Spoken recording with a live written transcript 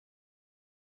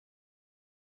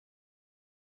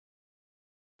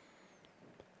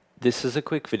This is a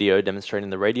quick video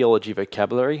demonstrating the radiology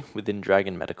vocabulary within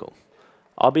Dragon Medical.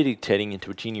 I'll be dictating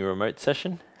into a Genie remote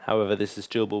session, however this is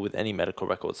doable with any medical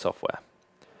record software.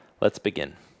 Let's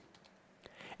begin.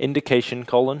 Indication: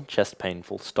 chest pain,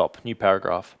 new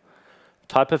paragraph.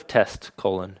 Type of test: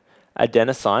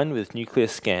 adenosine with nuclear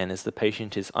scan as the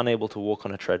patient is unable to walk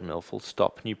on a treadmill,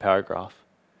 new paragraph.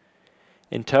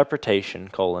 Interpretation: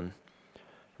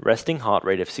 resting heart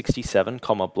rate of 67,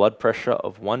 blood pressure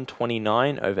of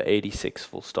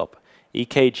 129/86,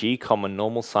 EKG,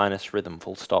 normal sinus rhythm,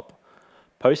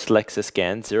 Post-Lexa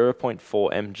scan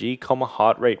 0.4 mg,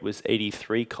 heart rate was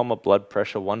 83, blood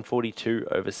pressure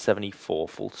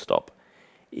 142/74,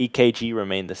 EKG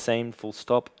remained the same,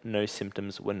 no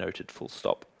symptoms were noted,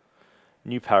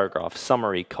 New paragraph,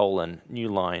 summary, new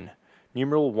line.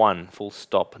 Numeral 1,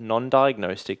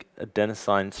 non-diagnostic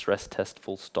adenosine stress test,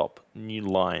 new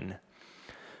line.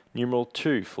 Numeral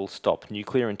 2,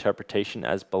 nuclear interpretation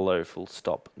as below,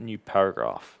 new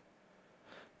paragraph.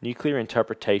 Nuclear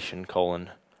interpretation,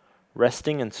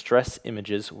 resting and stress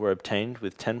images were obtained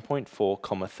with 10.4,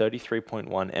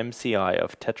 33.1 MCI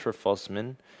of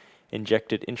tetrafosmin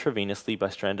injected intravenously by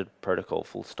standard protocol,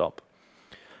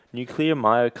 Nuclear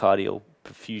myocardial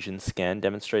perfusion scan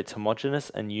demonstrates homogeneous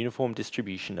and uniform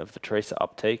distribution of the tracer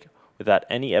uptake without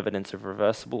any evidence of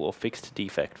reversible or fixed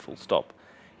defect,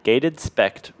 Gated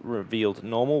SPECT revealed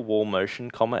normal wall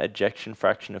motion, ejection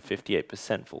fraction of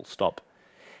 58%,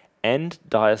 End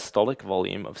diastolic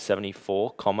volume of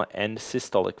 74, end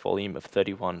systolic volume of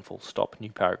 31,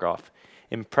 new paragraph.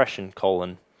 Impression,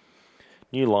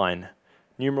 new line.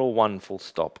 Numeral 1,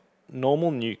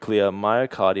 normal nuclear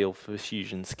myocardial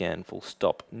perfusion scan,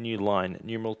 new line.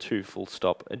 Numeral 2,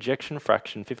 ejection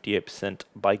fraction 58%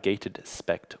 by gated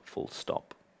SPECT,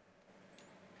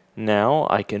 Now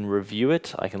I can review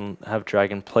it. I can have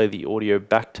Dragon play the audio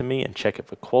back to me and check it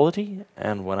for quality,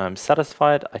 and when I'm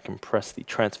satisfied I can press the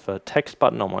transfer text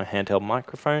button on my handheld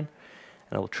microphone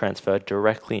and it will transfer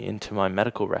directly into my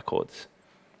medical records.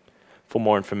 For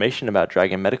more information about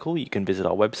Dragon Medical, you can visit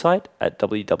our website at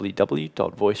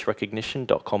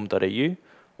www.voicerecognition.com.au,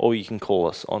 or you can call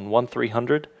us on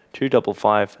 1300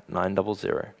 255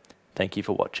 900. Thank you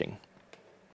for watching.